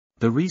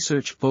The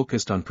research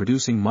focused on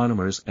producing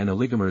monomers and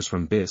oligomers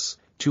from bis,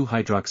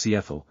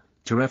 2-hydroxyethyl,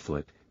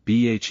 terephthalate,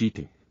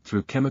 BHET,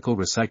 through chemical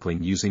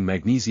recycling using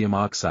magnesium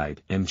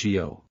oxide,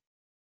 MgO.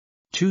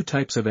 Two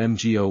types of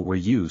MgO were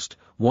used,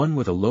 one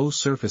with a low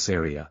surface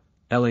area,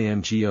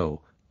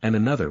 LaMgO, and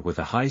another with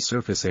a high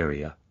surface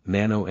area,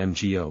 Nano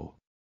MgO.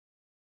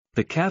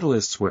 The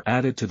catalysts were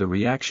added to the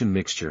reaction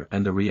mixture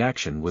and the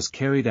reaction was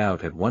carried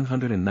out at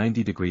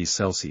 190 degrees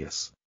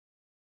Celsius.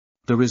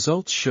 The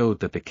results showed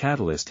that the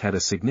catalyst had a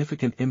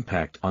significant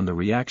impact on the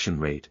reaction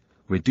rate,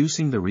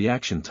 reducing the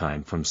reaction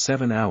time from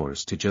 7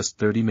 hours to just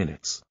 30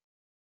 minutes.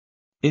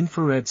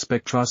 Infrared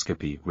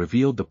spectroscopy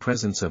revealed the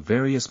presence of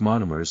various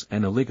monomers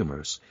and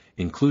oligomers,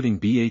 including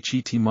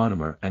BHET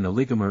monomer and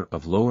oligomer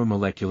of lower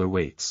molecular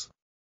weights.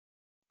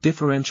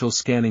 Differential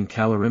scanning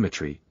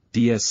calorimetry,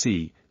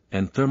 DSC,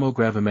 and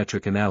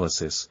thermogravimetric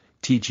analysis,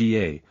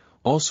 TGA,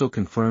 also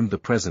confirmed the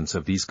presence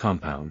of these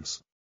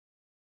compounds.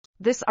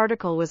 This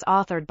article was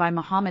authored by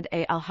Mohammed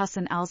A.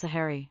 Alhussain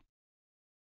Alzuhairi.